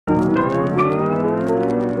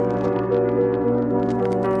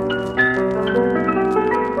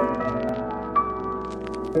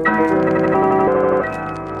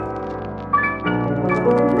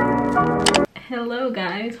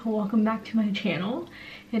welcome back to my channel.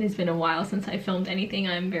 It has been a while since I filmed anything.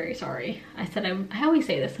 I'm very sorry. I always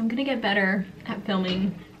say this, I'm gonna get better at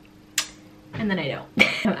filming, and then I don't.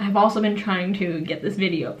 I've also been trying to get this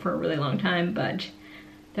video up for a really long time, but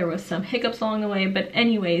there was some hiccups along the way. But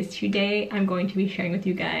anyways, today I'm going to be sharing with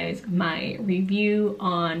you guys my review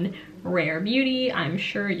on Rare Beauty. I'm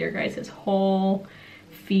sure your guys' whole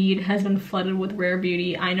feed has been flooded with Rare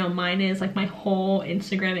Beauty. I know mine is, like, my whole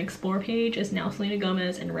Instagram explore page is now Selena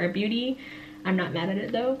Gomez and Rare Beauty. I'm not mad at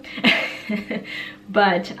it though.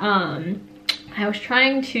 But I was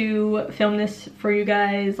trying to film this for you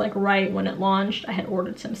guys like right when it launched. I had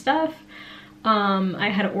ordered some stuff. I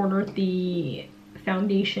had ordered the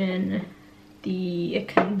foundation, the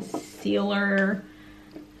concealer,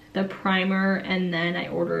 the primer, and then I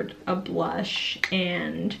ordered a blush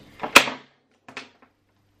and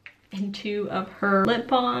 2 of her lip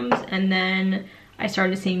balms, and then I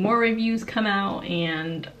started seeing more reviews come out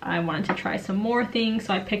and I wanted to try some more things,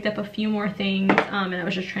 so I picked up a few more things, and I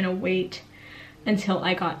was just trying to wait until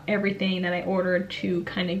I got everything that I ordered to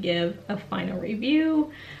kind of give a final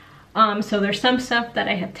review. So there's some stuff that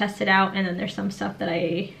I have tested out, and then there's some stuff that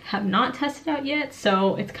I have not tested out yet,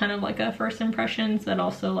 so it's kind of like a first impressions but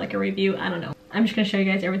also like a review. I don't know. I'm just gonna show you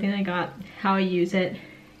guys everything I got, how I use it,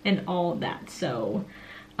 and all of that. So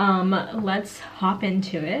let's hop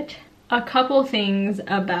into it. A couple things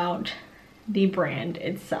about the brand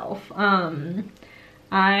itself. I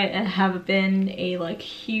have been a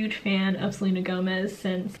huge fan of Selena Gomez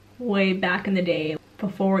since way back in the day,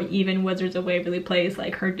 before even Wizards of Waverly Place,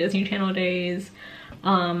 like her Disney Channel days.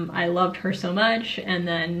 I loved her so much, and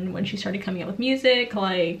then when she started coming out with music,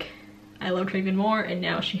 I loved her even more, and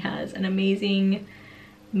now she has an amazing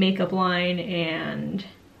makeup line, and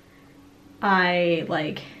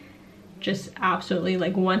I just absolutely,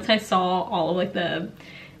 once I saw all of the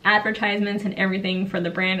advertisements and everything for the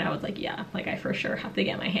brand, I was like, yeah, I for sure have to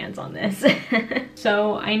get my hands on this.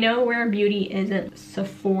 So I know Rare Beauty isn't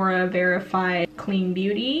Sephora verified clean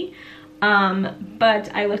beauty, but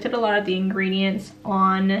I looked at a lot of the ingredients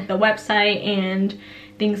on the website and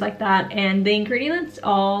things like that, and the ingredients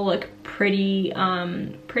all look pretty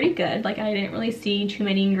good. I didn't really see too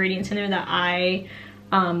many ingredients in there that I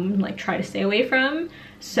try to stay away from,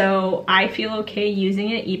 so I feel okay using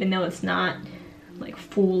it even though it's not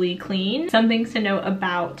fully clean. Some things to note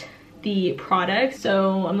about the products.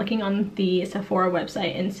 So I'm looking on the Sephora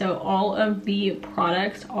website, and so all of the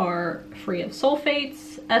products are free of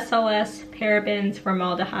sulfates, SLS, parabens,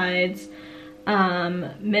 formaldehydes,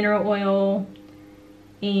 mineral oil,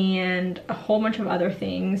 and a whole bunch of other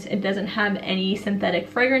things. It doesn't have any synthetic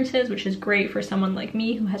fragrances, which is great for someone like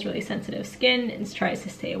me who has really sensitive skin and tries to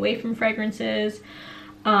stay away from fragrances.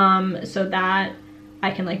 So that I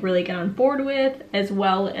can really get on board with, as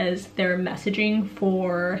well as their messaging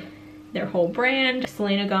for their whole brand.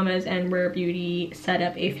 Selena Gomez and Rare Beauty set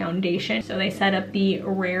up a foundation. So they set up the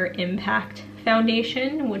Rare Impact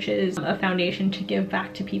Foundation, which is a foundation to give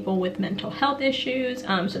back to people with mental health issues,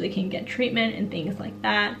 so they can get treatment and things like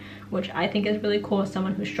that, which I think is really cool as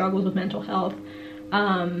someone who struggles with mental health.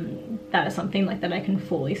 That is something that I can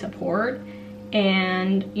fully support.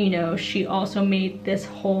 And you know, she also made this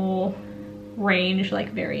whole range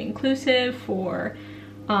very inclusive for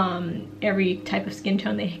every type of skin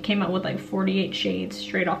tone. They came out with 48 shades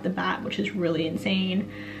straight off the bat, which is really insane.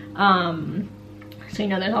 So you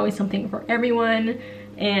know, there's always something for everyone,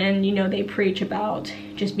 and you know, they preach about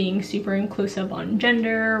just being super inclusive on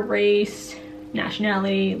gender, race,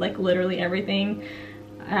 nationality, literally everything.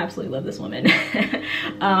 I absolutely love this woman.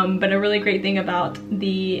 But a really great thing about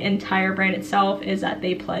the entire brand itself is that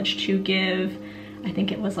they pledge to give, I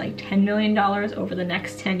think it was $10 million over the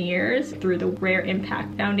next 10 years through the Rare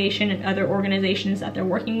Impact Foundation and other organizations that they're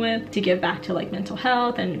working with to give back to mental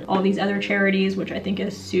health and all these other charities, which I think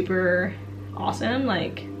is super awesome.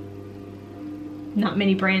 Not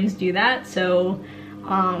many brands do that. So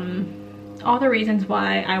all the reasons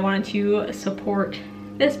why I wanted to support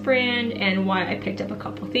this brand and why I picked up a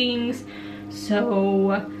couple things.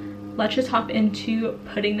 So let's just hop into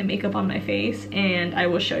putting the makeup on my face, and I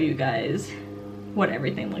will show you guys what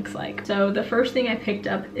everything looks like. So the first thing I picked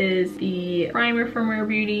up is the primer from Rare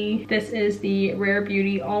Beauty. This is the Rare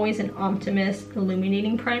Beauty Always an Optimist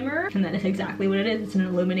Illuminating Primer, and that is exactly what it is. It's an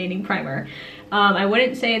illuminating primer. I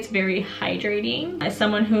wouldn't say it's very hydrating. As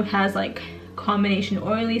someone who has combination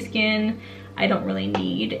oily skin, I don't really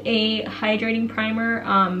need a hydrating primer,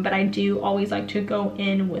 but I do always like to go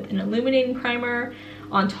in with an illuminating primer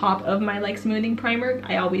on top of my smoothing primer.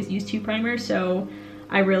 I always use 2 primers, so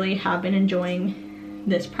I really have been enjoying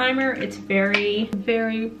this primer. It's very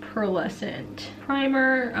pearlescent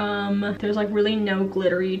primer. There's like really no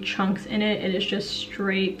glittery chunks in it. It is just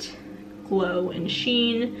straight glow and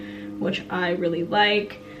sheen, which I really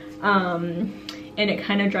like. And it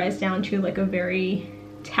kind of dries down to like a very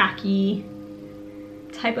tacky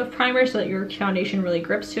type of primer so that your foundation really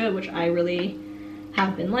grips to it, which I really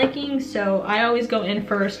have been liking. So I always go in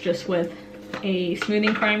first just with a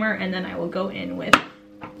smoothing primer, and then I will go in with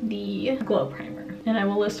the glow primer. And I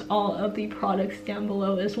will list all of the products down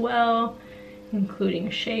below as well,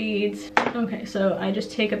 including shades. Okay, so I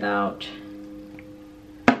just take about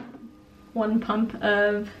 1 pump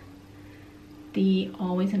of the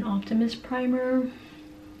Always an Optimist primer,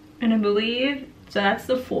 and I believe, so that's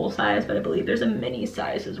the full size, but I believe there's a mini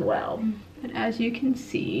size as well. But as you can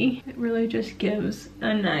see, it really just gives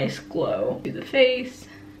a nice glow to the face.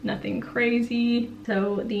 Nothing crazy.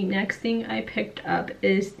 So the next thing I picked up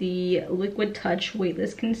is the Liquid Touch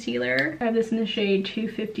Weightless Concealer. I have this in the shade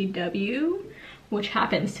 250W, which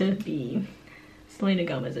happens to be Selena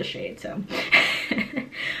Gomez's shade, so.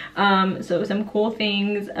 So some cool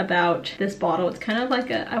things about this bottle. It's kind of like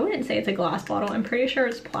a, I wouldn't say it's a glass bottle. I'm pretty sure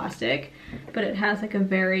it's plastic, but it has like a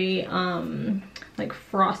very like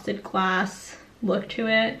frosted glass look to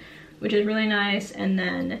it, which is really nice. And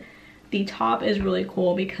then the top is really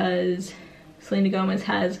cool because Selena Gomez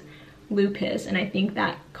has lupus, and I think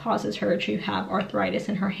that causes her to have arthritis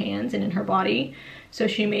in her hands and in her body. So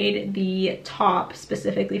she made the top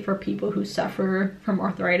specifically for people who suffer from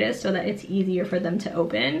arthritis so that it's easier for them to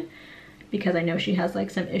open, because I know she has like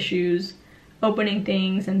some issues opening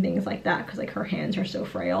things and things like that because like her hands are so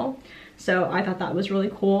frail. So I thought that was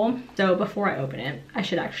really cool. So before I open it, I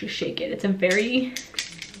should actually shake it. It's a very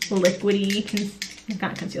liquidy,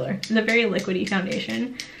 not concealer, it's a very liquidy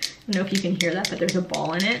foundation. I don't know if you can hear that, but there's a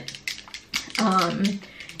ball in it.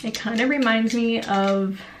 It kind of reminds me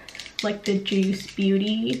of like the Juice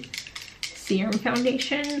Beauty Serum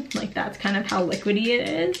Foundation. Like that's kind of how liquidy it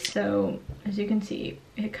is. So as you can see,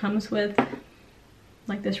 it comes with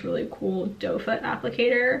like this really cool doe foot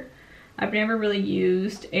applicator. I've never really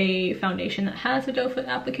used a foundation that has a doe foot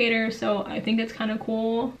applicator, so I think it's kind of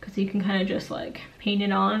cool because you can kind of just like paint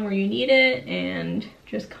it on where you need it and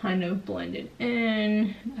just kind of blend it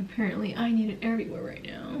in. Apparently I need it everywhere right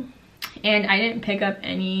now. And I didn't pick up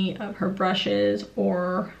any of her brushes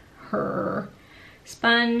or her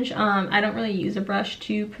sponge. I don't really use a brush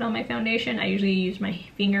to put on my foundation. I usually use my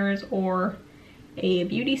fingers or a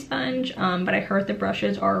beauty sponge, but I heard the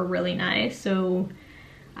brushes are really nice, so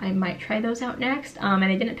I might try those out next. And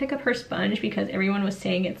I didn't pick up her sponge because everyone was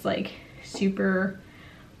saying it's like super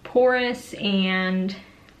porous and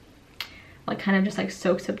like kind of just like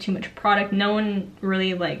soaks up too much product. No one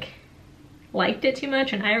really liked it too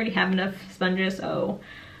much, and I already have enough sponges, so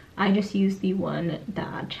I just use the one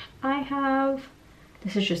that I have.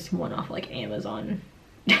 This is just one off like Amazon.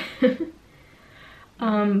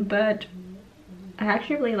 But I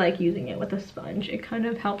actually really like using it with a sponge. It kind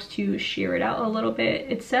of helps to sheer it out a little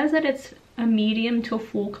bit. It says that it's a medium to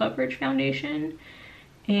full coverage foundation,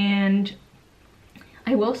 and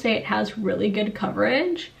I will say it has really good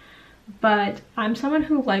coverage, but I'm someone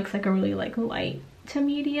who likes like a really like light to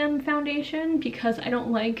medium foundation because I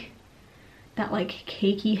don't like that like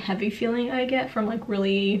cakey heavy feeling I get from like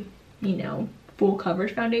really, you know, full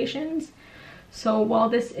coverage foundations. So while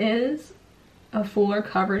this is a fuller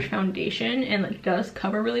coverage foundation and it does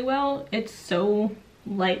cover really well, it's so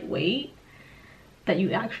lightweight that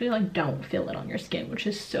you actually like don't feel it on your skin, which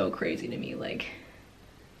is so crazy to me. Like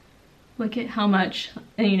look at how much,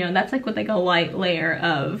 and you know, that's like with like a light layer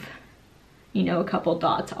of, you know, a couple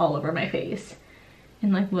dots all over my face,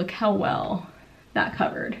 and like look how well that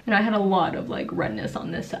covered. And I had a lot of like redness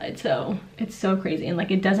on this side, so it's so crazy. And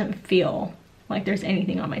like it doesn't feel like there's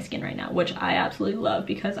anything on my skin right now, which I absolutely love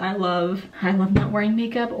because I love not wearing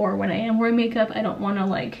makeup, or when I am wearing makeup I don't want to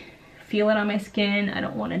like feel it on my skin. I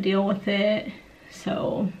don't want to deal with it.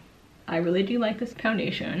 So I really do like this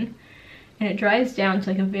foundation, and it dries down to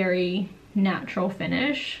like a very natural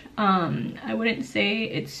finish. I wouldn't say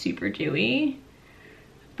it's super dewy,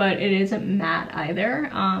 but it isn't matte either.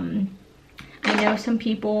 I know some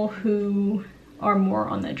people who are more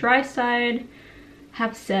on the dry side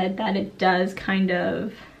have said that it does kind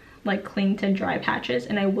of like cling to dry patches,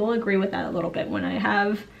 and I will agree with that a little bit. When I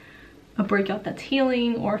have a breakout that's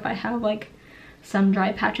healing, or if I have like some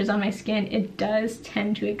dry patches on my skin, it does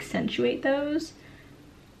tend to accentuate those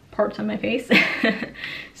parts on my face.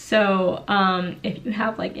 So if you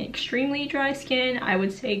have like extremely dry skin, I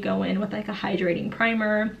would say go in with like a hydrating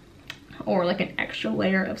primer or like an extra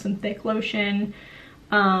layer of some thick lotion.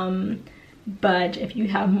 but if you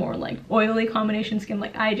have more like oily combination skin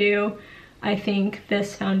like I do, I think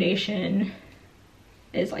this foundation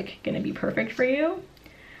is like gonna be perfect for you.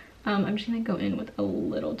 I'm just gonna go in with a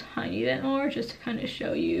little tiny bit more just to kind of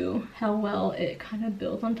show you how well it kind of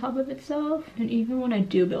builds on top of itself. And even when I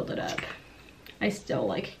do build it up, I still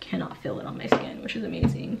like cannot feel it on my skin, which is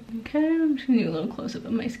amazing. Okay, I'm just gonna do a little close up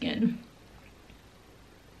of my skin.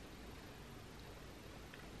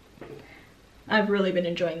 I've really been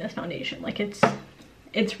enjoying this foundation. Like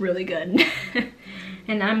it's really good.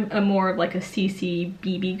 And I'm a more of like a CC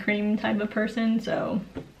BB cream type of person, so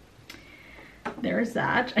there's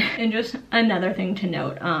that. And just another thing to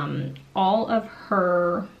note, all of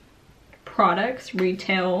her products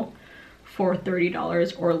retail for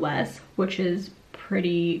 $30 or less, which is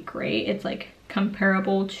pretty great. It's like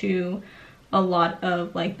comparable to a lot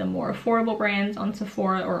of like the more affordable brands on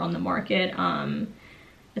Sephora or on the market.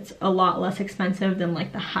 It's a lot less expensive than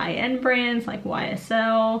like the high-end brands like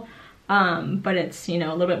YSL, but it's, you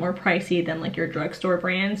know, a little bit more pricey than like your drugstore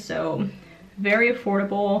brands. So very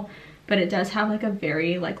affordable, but it does have like a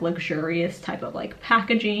very like luxurious type of like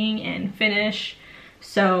packaging and finish.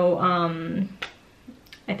 So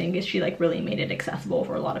I think she like really made it accessible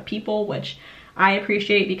for a lot of people, which I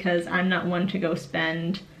appreciate because I'm not one to go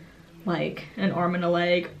spend like an arm and a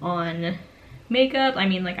leg on makeup. I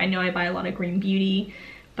mean, like I know I buy a lot of Green Beauty,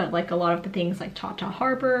 but like a lot of the things like Tata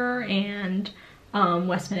Harbor and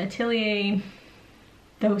Westman Atelier,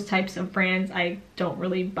 those types of brands I don't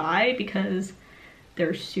really buy because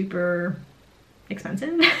they're super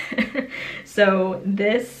expensive. So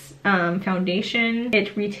this foundation,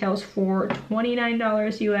 it retails for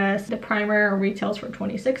 $29 US. The primer retails for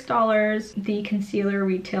 $26. The concealer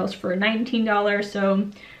retails for $19, so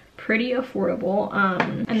pretty affordable.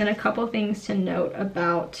 And then a couple things to note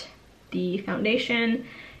about the foundation.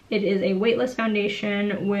 It is a weightless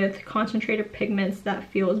foundation with concentrated pigments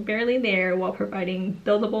that feels barely there while providing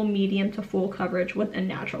buildable medium to full coverage with a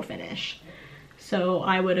natural finish. So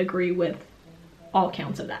I would agree with all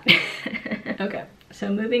counts of that. Okay,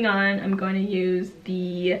 so moving on, I'm going to use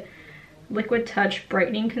the Liquid Touch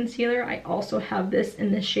Brightening Concealer. I also have this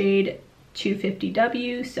in the shade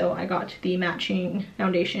 250W, so I got the matching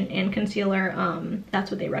foundation and concealer. That's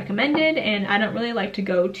what they recommended, and I don't really like to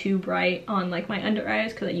go too bright on like my under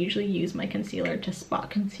eyes because I usually use my concealer to spot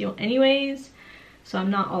conceal anyways, so I'm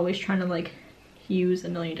not always trying to like use a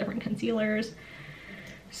million different concealers.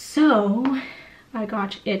 So I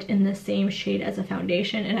got it in the same shade as a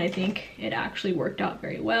foundation, and I think it actually worked out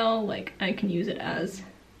very well. Like I can use it as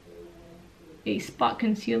a spot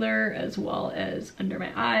concealer as well as under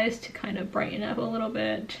my eyes to kind of brighten up a little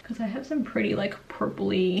bit, because I have some pretty like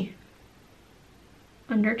purpley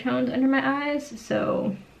undertones under my eyes,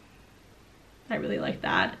 so I really like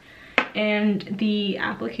that. And the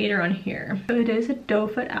applicator on here, so it is a doe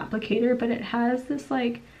foot applicator, but it has this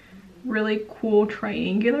like really cool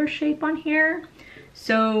triangular shape on here,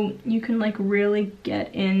 so you can like really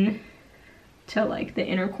get in to like the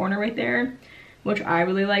inner corner right there, which I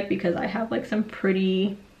really like because I have like some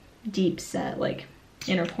pretty deep set like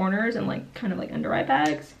inner corners and like kind of like under eye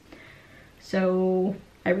bags. So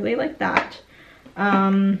I really like that.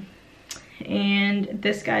 And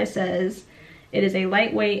this guy says it is a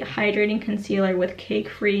lightweight hydrating concealer with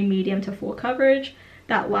cake-free medium to full coverage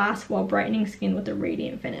that lasts while brightening skin with a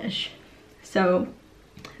radiant finish. So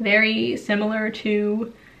very similar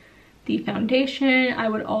to the foundation. I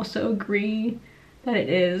would also agree that it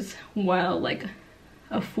is, while like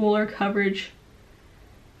a fuller coverage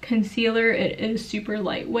concealer, it is super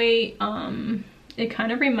lightweight. It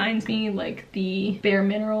kind of reminds me like the Bare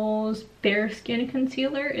Minerals Bare Skin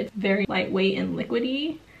Concealer. It's very lightweight and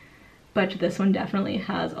liquidy, but this one definitely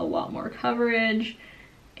has a lot more coverage,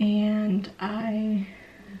 and I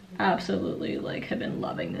absolutely like have been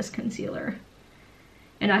loving this concealer.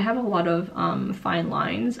 And I have a lot of fine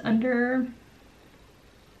lines under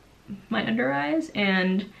my under eyes,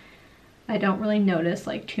 and I don't really notice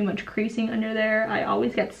like too much creasing under there. I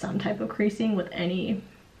always get some type of creasing with any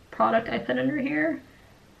product I put under here,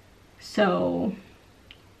 so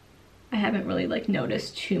I haven't really like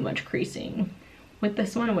noticed too much creasing with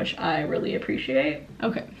this one, which I really appreciate.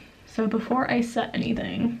 Okay, so before I set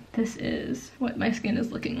anything, this is what my skin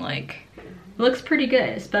is looking like. It looks pretty good,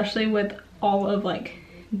 especially with all of like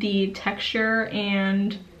the texture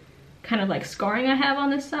and kind of like scarring I have on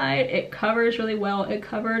this side. It covers really well. It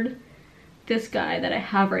covered this guy that I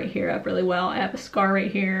have right here up really well. I have a scar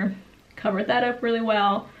right here, covered that up really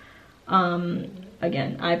well.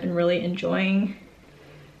 Again, I've been really enjoying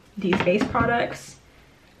these base products.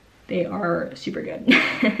 They are super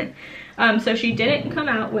good. So she didn't come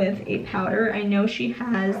out with a powder. I know she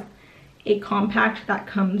has a compact that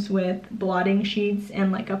comes with blotting sheets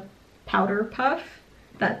and like a powder puff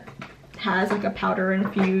that has like a powder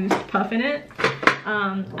infused puff in it.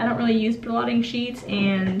 I don't really use blotting sheets,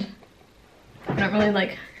 and I don't really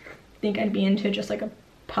like think I'd be into just like a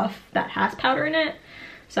puff that has powder in it.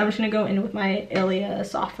 So I'm just gonna go in with my Ilia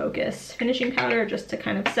Soft Focus finishing powder just to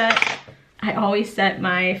kind of set. I always set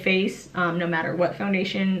my face, no matter what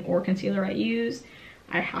foundation or concealer I use.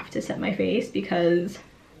 I have to set my face because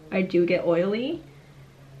I do get oily,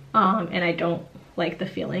 and I don't like the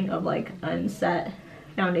feeling of like unset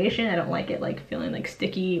foundation. I don't like it like feeling like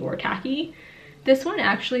sticky or tacky. This one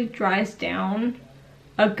actually dries down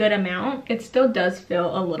a good amount. It still does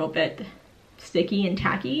feel a little bit sticky and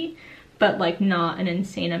tacky, but like not an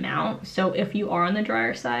insane amount. So if you are on the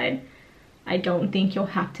drier side, I don't think you'll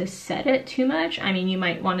have to set it too much. I mean, you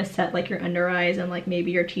might want to set like your under eyes and like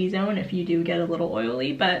maybe your T-zone if you do get a little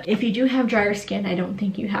oily, but if you do have drier skin, I don't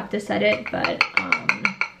think you have to set it. But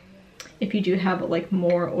if you do have like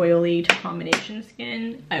more oily to combination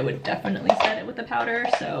skin, I would definitely set it with the powder.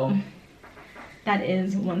 So that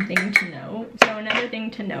is one thing to note. So another thing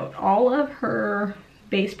to note, all of her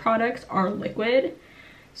base products are liquid.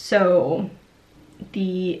 So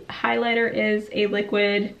the highlighter is a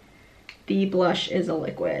liquid, the blush is a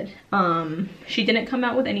liquid. She didn't come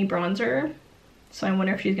out with any bronzer, so I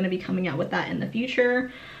wonder if she's gonna be coming out with that in the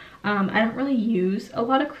future. I don't really use a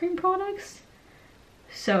lot of cream products,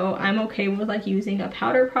 so I'm okay with like using a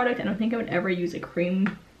powder product. I don't think I would ever use a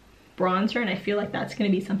cream bronzer, and I feel like that's gonna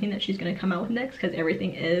be something that she's gonna come out with next because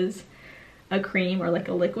everything is a cream or like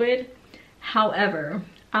a liquid. However,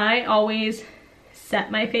 I always set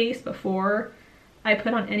my face before I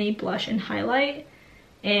put on any blush and highlight,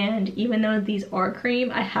 and even though these are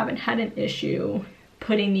cream, I haven't had an issue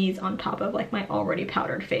putting these on top of like my already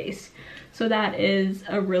powdered face. So that is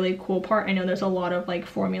a really cool part. I know there's a lot of like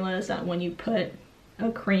formulas that when you put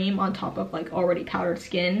a cream on top of like already powdered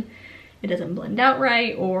skin, it doesn't blend out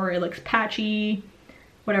right or it looks patchy,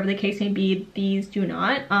 whatever the case may be. These do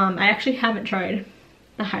not. I actually haven't tried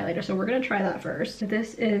the highlighter, so we're gonna try that first. So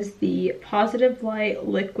this is the Positive Light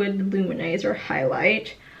Liquid Luminizer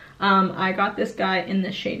Highlight. I got this guy in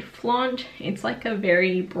the shade Flaunt. It's like a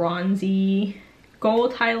very bronzy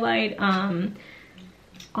gold highlight. On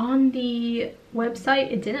the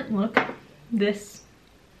website, it didn't look this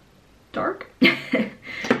dark.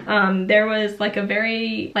 There was like a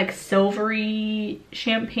very like silvery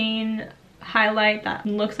champagne highlight that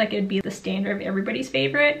looks like it'd be the standard of everybody's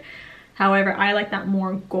favorite. However, I like that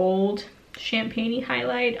more gold champagne-y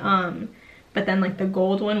highlight. But then like the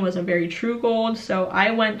gold one was a very true gold, so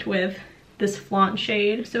I went with this Flaunt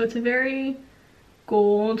shade. So it's a very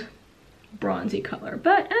gold bronzy color,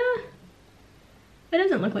 but it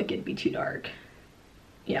doesn't look like it'd be too dark.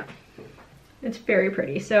 Yeah, it's very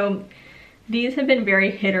pretty. So these have been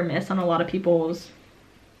very hit or miss on a lot of people's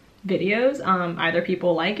videos. Either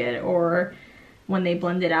people like it, or when they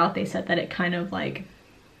blend it out, they said that it kind of like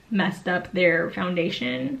messed up their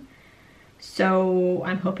foundation. So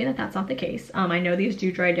I'm hoping that that's not the case. I know these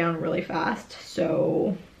do dry down really fast,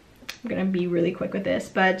 so I'm gonna be really quick with this,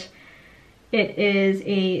 but it is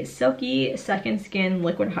a silky second skin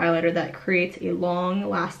liquid highlighter that creates a long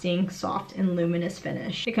lasting, soft and luminous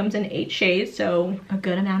finish. It comes in 8 shades, so a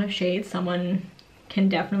good amount of shades. Someone can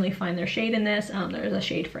definitely find their shade in this. There's a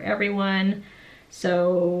shade for everyone.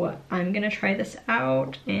 So I'm gonna try this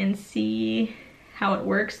out and see how it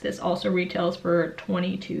works. This also retails for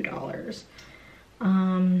 $22.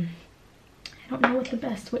 I don't know what the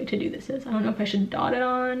best way to do this is. I don't know if I should dot it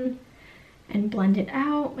on and blend it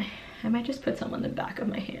out. I might just put some on the back of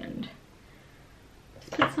my hand. Let's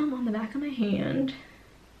put some on the back of my hand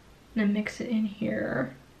and then mix it in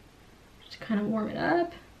here just to kind of warm it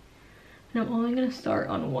up. And I'm only gonna start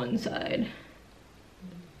on one side.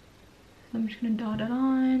 So I'm just gonna dot it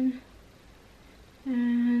on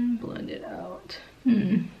and blend it out.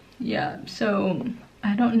 Yeah, so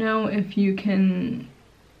I don't know if you can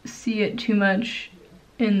see it too much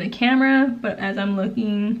in the camera, but as I'm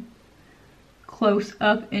looking close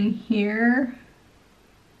up in here,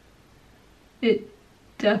 it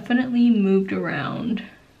definitely moved around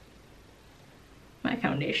my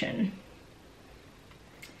foundation.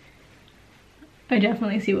 I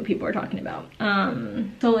definitely see what people are talking about.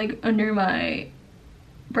 So like under my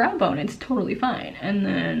brow bone, it's totally fine. And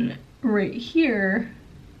then right here,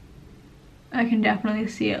 I can definitely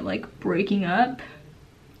see it like breaking up.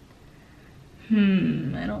 I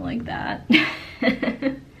don't like that.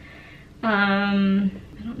 I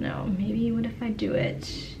don't know, maybe what if I do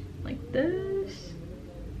it like this?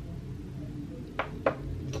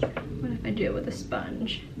 What if I do it with a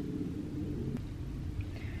sponge?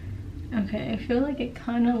 Okay, I feel like it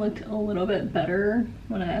kind of looked a little bit better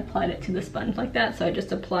when I applied it to the sponge like that. So I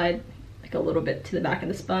just applied like a little bit to the back of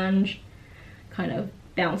the sponge, kind of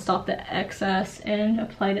bounced off the excess and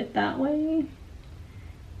applied it that way.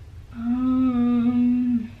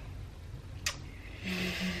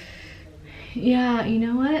 Yeah, you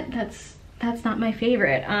know what? That's not my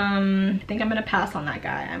favorite. I think I'm gonna pass on that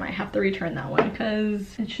guy. I might have to return that one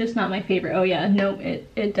because it's just not my favorite. Oh yeah, nope,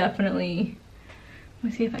 it definitely,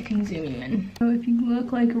 let me see if I can zoom in. So if you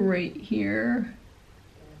look like right here,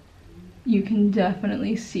 you can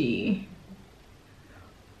definitely see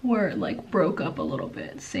where it like broke up a little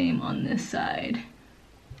bit. Same on this side.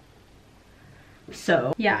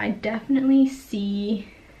 So yeah, I definitely see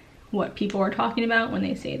what people are talking about when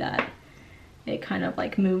they say that it kind of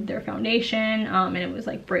like moved their foundation and it was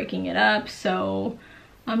like breaking it up. So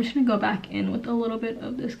I'm just gonna go back in with a little bit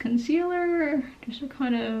of this concealer just to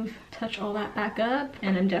kind of touch all that back up,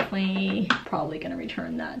 and I'm definitely probably gonna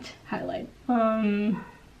return that highlight.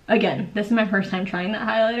 Again, this is my first time trying that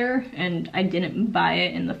highlighter, and I didn't buy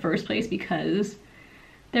it in the first place because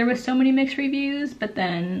there was so many mixed reviews, but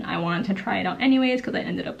then I wanted to try it out anyways because I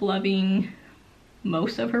ended up loving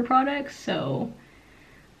most of her products, so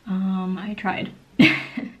I tried.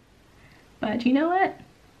 But you know what?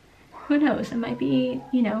 Who knows? It might be,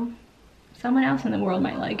 you know, someone else in the world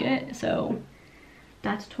might like it, so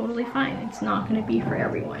that's totally fine. It's not gonna be for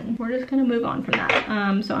everyone. We're just gonna move on from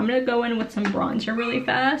that. So I'm gonna go in with some bronzer really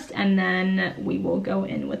fast, and then we will go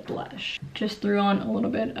in with blush. Just threw on a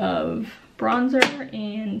little bit of bronzer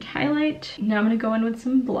and highlight. Now I'm gonna go in with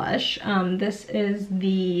some blush. This is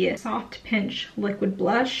the Soft Pinch Liquid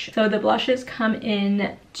Blush. So the blushes come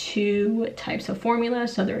in 2 types of formula.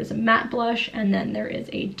 So there is a matte blush and then there is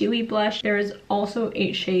a dewy blush. There is also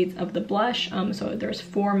 8 shades of the blush. So there's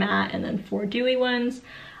 4 matte and then 4 dewy ones.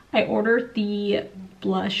 I ordered the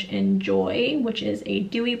blush in Joy, which is a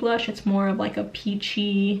dewy blush. It's more of like a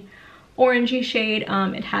peachy, orangey shade.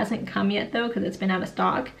 It hasn't come yet though because it's been out of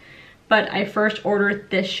stock. But I first ordered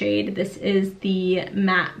this shade. This is the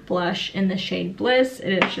matte blush in the shade Bliss.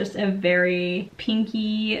 It is just a very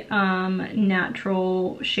pinky,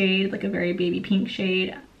 natural shade, like a very baby pink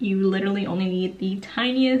shade. You literally only need the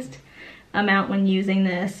tiniest amount when using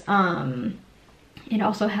this. It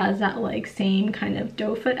also has that like same kind of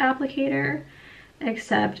doe foot applicator,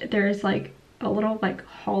 except there's like a little like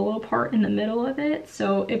hollow part in the middle of it.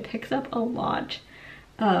 So it picks up a lot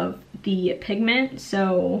of the pigment.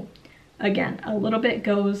 So again, a little bit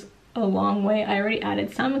goes a long way. I already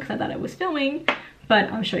added some because I thought I was filming,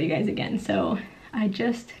 but I'll show you guys again. So I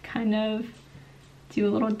just kind of do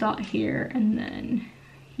a little dot here and then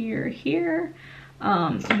here. You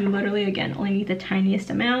literally, again, only need the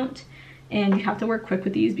tiniest amount, and you have to work quick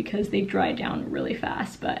with these because they dry down really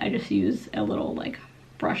fast. But I just use a little like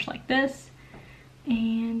brush like this,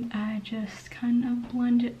 and I just kind of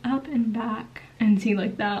blend it up and back, and see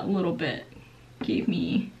like that little bit gave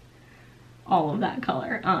me all of that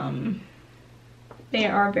color. They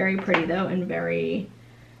are very pretty though and very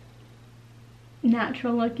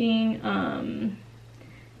natural looking.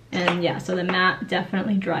 And yeah, so the matte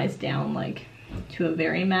definitely dries down like to a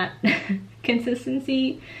very matte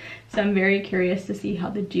consistency. So I'm very curious to see how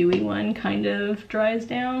the dewy one kind of dries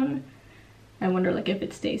down. I wonder like if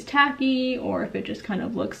it stays tacky or if it just kind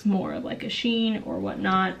of looks more of like a sheen or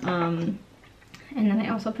whatnot. And then I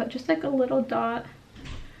also put just like a little dot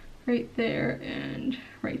right there and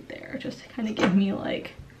right there, just to kind of give me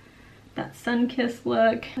like that sun-kissed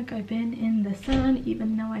look, like I've been in the sun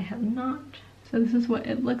even though I have not. So this is what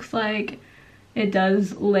it looks like. It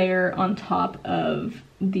does layer on top of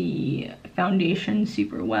the foundation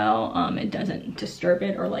super well. It doesn't disturb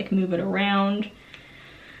it or like move it around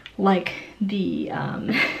like the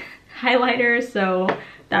highlighter. So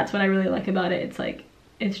that's what I really like about it. It's like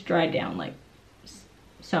it's dried down like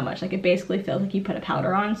so much, like it basically feels like you put a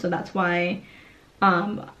powder on. So that's why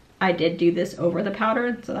I did do this over the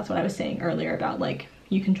powder. So that's what I was saying earlier about like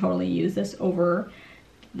you can totally use this over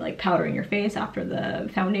like powdering your face after the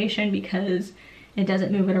foundation because it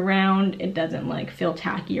doesn't move it around, it doesn't like feel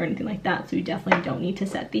tacky or anything like that. So you definitely don't need to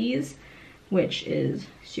set these, which is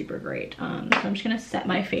super great. So I'm just gonna set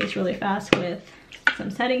my face really fast with some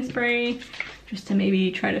setting spray just to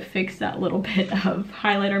maybe try to fix that little bit of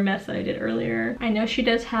highlighter mess that I did earlier. I know she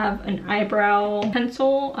does have an eyebrow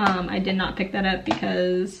pencil. I did not pick that up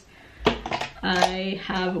because I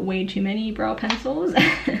have way too many brow pencils.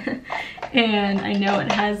 And I know it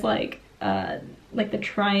has like the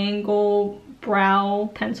triangle brow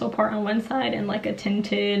pencil part on one side and like a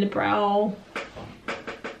tinted brow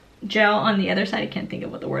gel on the other side. I can't think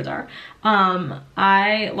of what the words are.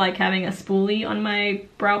 I like having a spoolie on my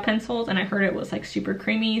brow pencils, and I heard it was like super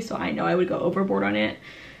creamy, so I know I would go overboard on it.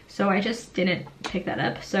 So I just didn't pick that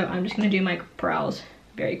up. So I'm just gonna do my brows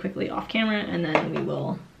very quickly off camera, and then we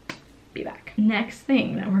will be back. Next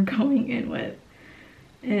thing that we're going in with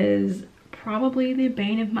is probably the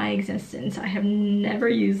bane of my existence. I have never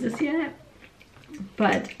used this yet,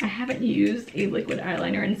 but I haven't used a liquid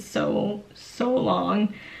eyeliner in so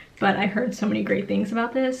long, but I heard so many great things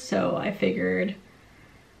about this, so I figured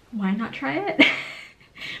why not try it?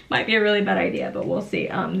 Might be a really bad idea, but we'll see.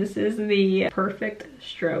 This is the Perfect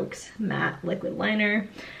Strokes matte liquid liner.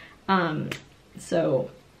 So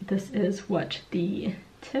this is what the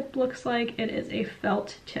tip looks like. It is a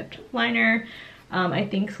felt tipped liner. I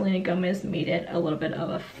think Selena Gomez made it a little bit of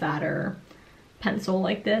a fatter pencil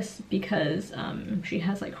like this because she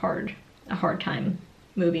has like a hard time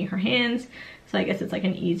moving her hands. So I guess it's like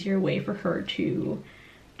an easier way for her to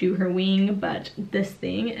do her wing, but this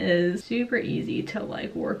thing is super easy to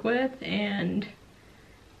like work with, and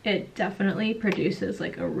it definitely produces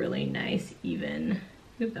like a really nice even,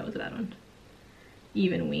 oops, that was a bad one,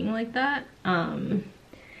 even wing like that.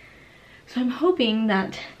 So I'm hoping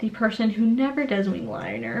that the person who never does wing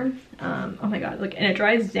liner, oh my god, like, and it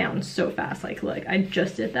dries down so fast, like look, I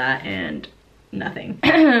just did that and nothing.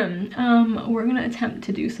 We're gonna attempt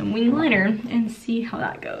to do some wing liner and see how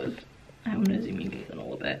that goes. I'm gonna zoom in a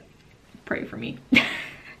little bit. Pray for me.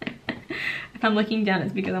 If I'm looking down,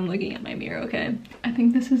 it's because I'm looking at my mirror, okay? I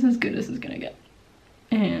think this is as good as it's gonna get.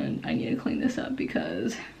 And I need to clean this up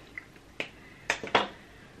because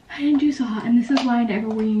I didn't do so hot, and this is why I never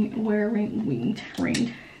wear winged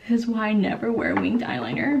eyeliner,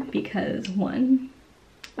 because one,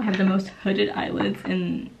 I have the most hooded eyelids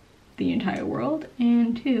in the entire world,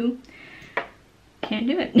 and two, can't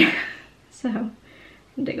do it. So I'm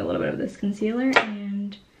gonna take a little bit of this concealer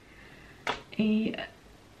and a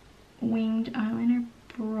winged eyeliner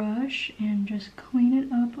brush and just clean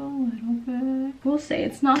it up a little bit. We'll say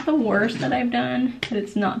it's not the worst that I've done, but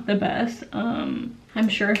it's not the best. I'm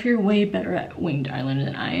sure if you're way better at winged eyeliner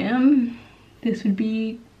than I am, this would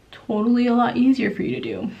be totally a lot easier for you to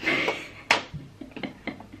do.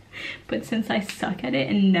 But since I suck at it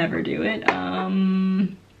and never do it,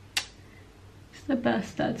 it's the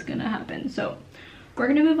best that's gonna happen. So we're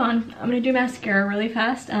gonna move on. I'm gonna do mascara really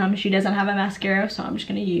fast. She doesn't have a mascara, so I'm just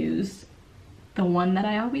gonna use the one that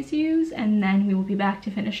I always use, and then we will be back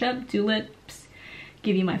to finish up, do lips,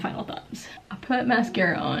 give you my final thoughts. I put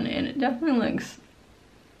mascara on and it definitely looks,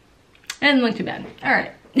 it doesn't look too bad. All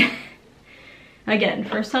right. Again,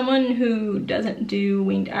 for someone who doesn't do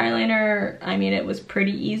winged eyeliner, I mean, it was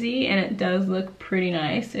pretty easy and it does look pretty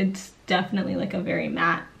nice. It's definitely like a very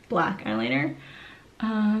matte black eyeliner.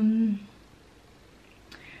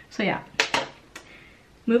 So yeah.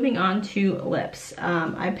 Moving on to lips.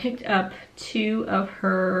 I picked up 2 of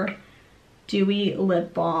her dewy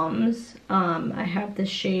lip balms. I have the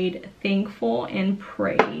shade Thankful and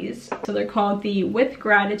Praise. So they're called the With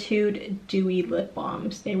Gratitude Dewy Lip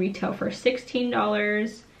Balms. They retail for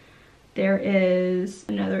 $16. There is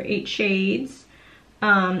another 8 shades.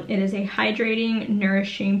 It is a hydrating,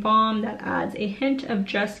 nourishing balm that adds a hint of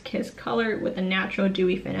Just Kiss color with a natural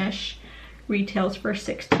dewy finish. Retails for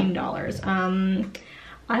 $16.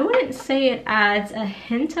 I wouldn't say it adds a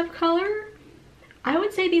hint of color. I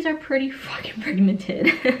would say these are pretty fucking pigmented.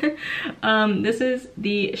 This is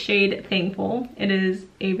the shade Thankful. It is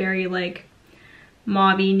a very like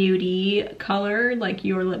mauvey nudie color, like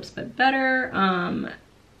Your Lips But Better.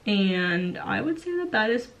 And I would say that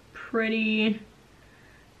is pretty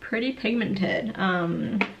pigmented.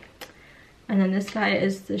 And then this guy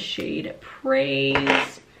is the shade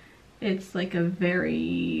Praise. It's like a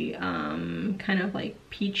very kind of like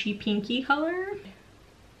peachy pinky color.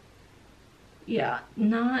 Yeah,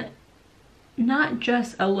 not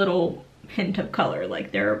just a little hint of color,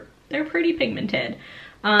 like they're pretty pigmented.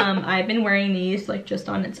 I've been wearing these like just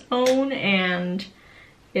on its own, and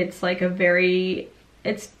it's like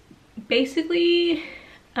it's basically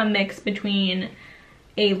a mix between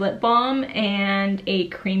a lip balm and a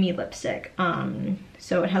creamy lipstick.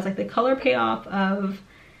 So it has like the color payoff of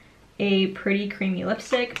a pretty creamy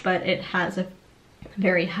lipstick, but it has a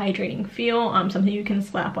very hydrating feel, something you can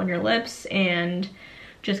slap on your lips and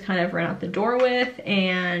just kind of run out the door with,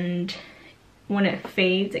 and when it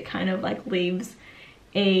fades it kind of like leaves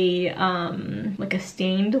a like a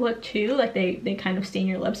stained look too, like they kind of stain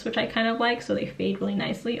your lips, which I kind of like, so they fade really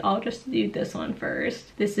nicely. I'll just do this one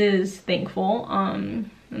first. This is Thankful, and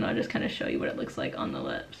I'll just kind of show you what it looks like on the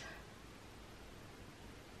lips.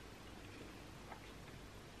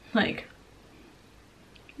 Like,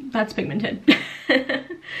 that's pigmented. So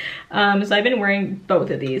I've been wearing both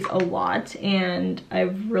of these a lot and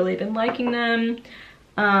I've really been liking them.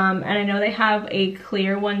 And I know they have a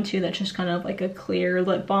clear one too that's just kind of like a clear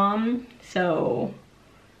lip balm, so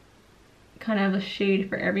kind of a shade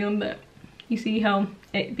for everyone, but you see how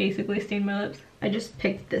it basically stained my lips? I just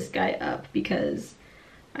picked this guy up because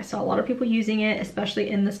I saw a lot of people using it, especially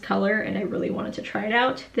in this color, and I really wanted to try it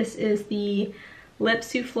out. This is the Lip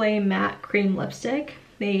Souffle Matte Cream Lipstick.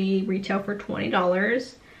 They retail for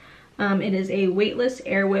 $20. It is a weightless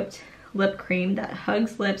air whipped lip cream that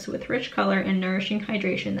hugs lips with rich color and nourishing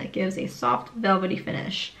hydration that gives a soft velvety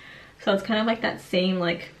finish. So it's kind of like that same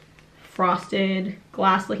like frosted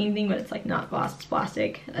glass looking thing, but it's like not glass, it's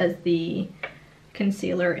plastic, as the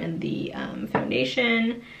concealer and the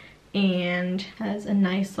foundation, and has a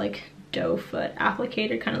nice like doe foot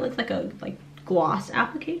applicator. Kind of looks like a gloss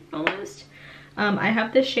applicator almost. I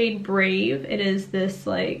have the shade Brave. It is this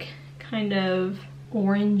like kind of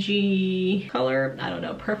orangey color. I don't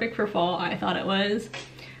know, perfect for fall, I thought it was.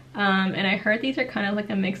 And I heard these are kind of like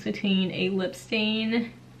a mix between a lip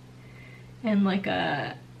stain and like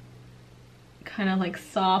a kind of like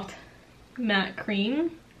soft matte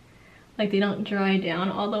cream. Like they don't dry down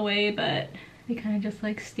all the way, but they kind of just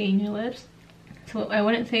like stain your lips. So I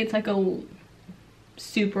wouldn't say it's like a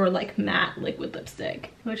super like matte liquid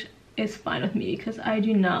lipstick, which is fine with me because I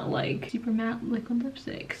do not like super matte liquid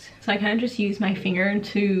lipsticks. So I kind of just use my finger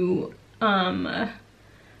to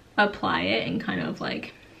apply it and kind of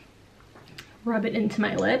like rub it into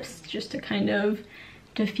my lips just to kind of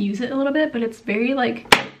diffuse it a little bit. But it's very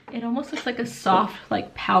like, it almost looks like a soft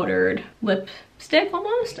like powdered lipstick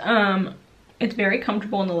almost. It's very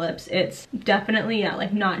comfortable on the lips. It's definitely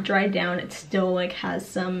like not dried down. It still like has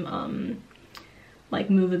some like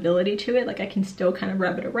movability to it. Like I can still kind of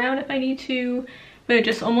rub it around if I need to, but it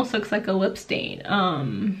just almost looks like a lip stain.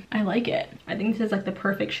 I like it. I think this is like the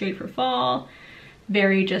perfect shade for fall.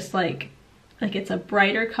 Very just like it's a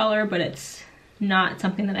brighter color, but it's not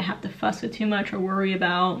something that I have to fuss with too much or worry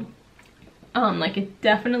about. Like it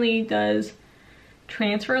definitely does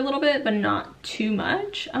transfer a little bit, but not too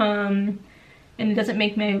much. And it doesn't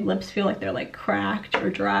make my lips feel like they're like cracked or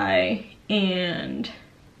dry. And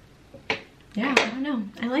yeah, I don't know,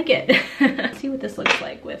 I like it. Let's see what this looks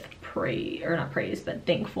like with but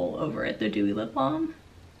Thankful over it, the Dewy Lip Balm.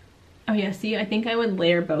 Oh yeah, see, I think I would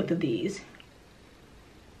layer both of these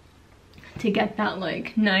to get that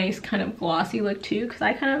like nice kind of glossy look too, because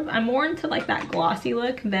I'm more into like that glossy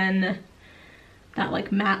look than that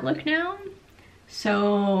like matte look now.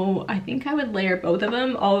 So I think I would layer both of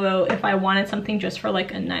them, although if I wanted something just for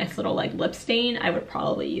like a nice little like lip stain, I would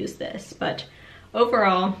probably use this. But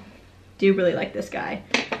overall, do really like this guy.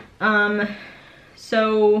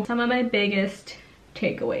 So some of my biggest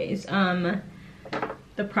takeaways.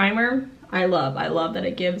 The primer, I love that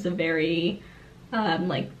it gives a very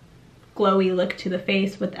like glowy look to the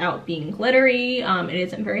face without being glittery. It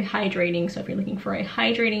isn't very hydrating, so if you're looking for a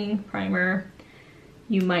hydrating primer,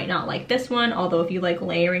 you might not like this one, although if you like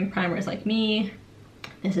layering primers like me,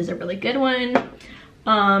 this is a really good one.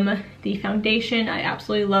 The foundation, I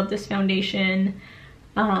absolutely love this foundation.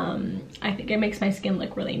 I think it makes my skin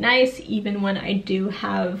look really nice, even when I do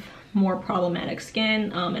have more problematic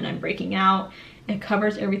skin and I'm breaking out. It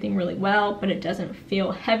covers everything really well, but it doesn't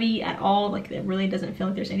feel heavy at all. Like it really doesn't feel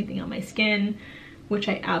like there's anything on my skin, which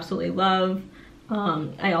I absolutely love.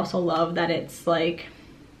 I also love that it's like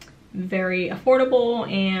very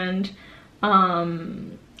affordable, and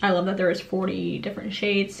I love that there is 40 different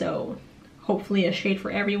shades, so hopefully a shade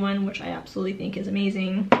for everyone, which I absolutely think is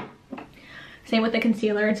amazing. Same with the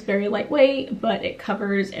concealer, it's very lightweight, but it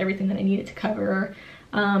covers everything that I need it to cover.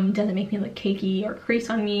 Doesn't make me look cakey or crease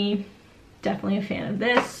on me. Definitely a fan of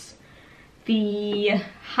this. The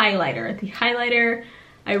highlighter,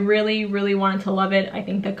 I really wanted to love it. I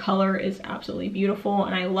think the color is absolutely beautiful,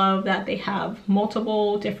 and I love that they have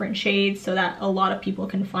multiple different shades so that a lot of people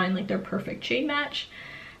can find like their perfect shade match.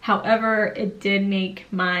 However, it did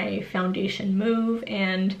make my foundation move,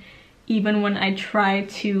 and even when I tried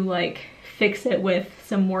to like fix it with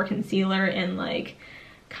some more concealer and like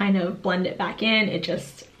kind of blend it back in, it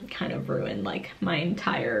just kind of ruined like my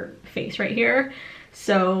entire face right here.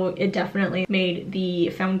 So it definitely made the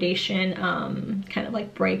foundation kind of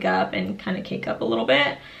like break up and kind of cake up a little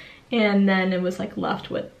bit, and then it was like left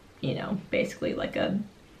with, you know, basically like a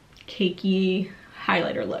cakey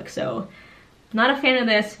highlighter look. So not a fan of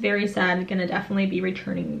this, very sad. Gonna definitely be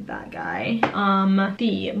returning that guy.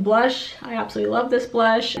 The blush, I absolutely love this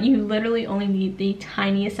blush. You literally only need the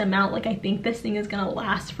tiniest amount. Like I think this thing is gonna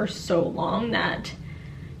last for so long that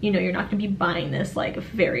you know, you're not gonna be buying this like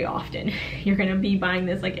very often. You're gonna be buying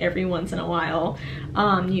this like every once in a while.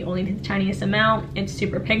 You only need the tiniest amount. It's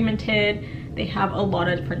super pigmented. They have a lot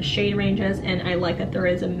of different shade ranges, and I like that there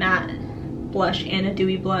is a matte blush and a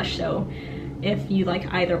dewy blush, so if you like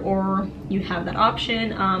either or, you have that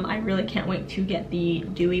option. I really can't wait to get the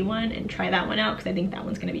dewy one and try that one out, because I think that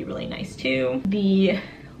one's gonna be really nice too. The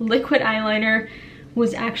liquid eyeliner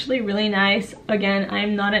was actually really nice. Again,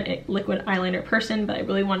 I'm not a liquid eyeliner person, but I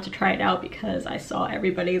really wanted to try it out because I saw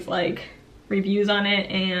everybody's like reviews on it,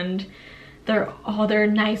 and they're all their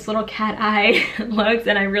nice little cat eye looks,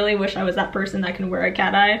 and I really wish I was that person that can wear a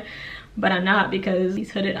cat eye, but I'm not, because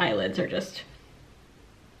these hooded eyelids are just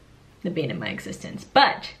the bane of my existence.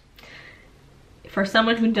 But for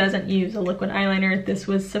someone who doesn't use a liquid eyeliner, this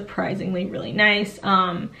was surprisingly really nice.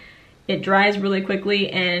 It dries really quickly,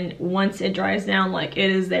 and once it dries down, like, it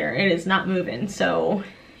is there, it is not moving, so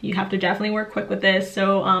you have to definitely work quick with this.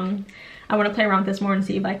 So I want to play around with this more and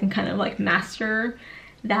see if I can kind of like master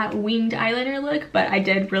that winged eyeliner look, but I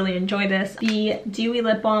did really enjoy this. The dewy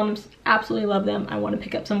lip balms, absolutely love them. I want to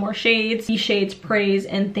pick up some more shades. These shades, Praise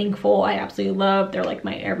and Thankful, I absolutely love. They're like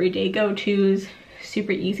my everyday go-tos.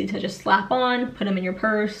 Super easy to just slap on, put them in your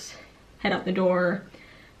purse, head out the door.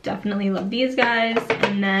 Definitely love these guys.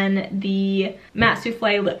 And then the Matte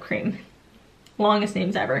Souffle Lip Cream. Longest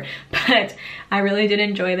names ever, but I really did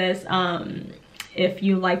enjoy this. If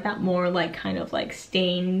you like that more like kind of like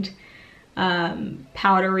stained,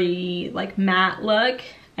 powdery, like matte look,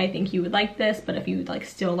 I think you would like this. But if you like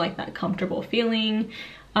still like that comfortable feeling,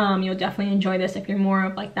 you'll definitely enjoy this. If you're more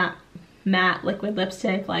of like that matte liquid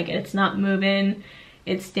lipstick, like it's not moving,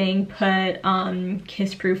 it's staying put,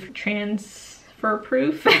 kiss proof, transfer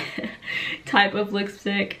proof type of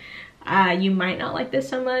lipstick, you might not like this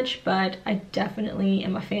so much, but I definitely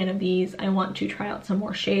am a fan of these. I want to try out some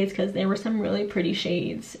more shades because there were some really pretty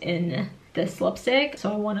shades in this lipstick, so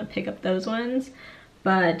I want to pick up those ones.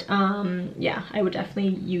 But yeah, I would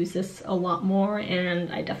definitely use this a lot more,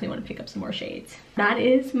 and I definitely want to pick up some more shades. That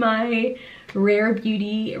is my Rare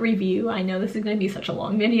Beauty review. I know this is going to be such a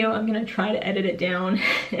long video. I'm going to try to edit it down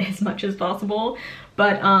as much as possible,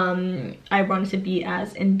 but I wanted to be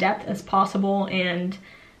as in-depth as possible, and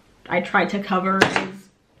I tried to cover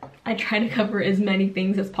as many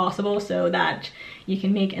things as possible so that you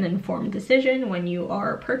can make an informed decision when you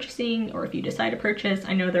are purchasing, or if you decide to purchase.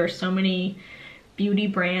 I know there are so many beauty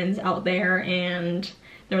brands out there, and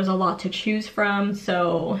there's a lot to choose from,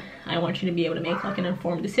 so I want you to be able to make like an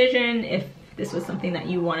informed decision if this was something that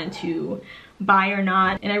you wanted to buy or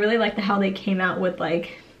not. And I really like how they came out with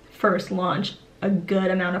like first launch a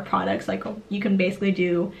good amount of products. Like you can basically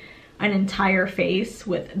do an entire face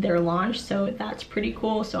with their launch, so that's pretty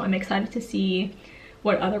cool. So I'm excited to see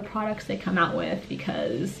what other products they come out with,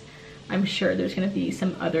 because I'm sure there's going to be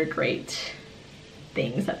some other great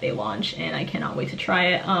things that they launch, and I cannot wait to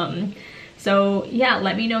try it. So yeah,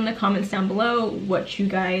 let me know in the comments down below what you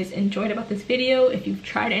guys enjoyed about this video, if you've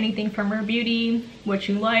tried anything from Rare Beauty, what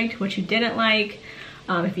you liked, what you didn't like.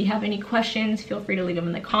 If you have any questions, feel free to leave them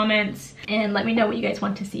in the comments, and let me know what you guys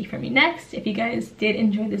want to see from me next. If you guys did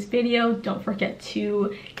enjoy this video, don't forget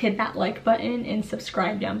to hit that like button and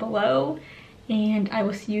subscribe down below, and I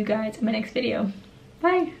will see you guys in my next video.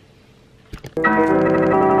 Bye!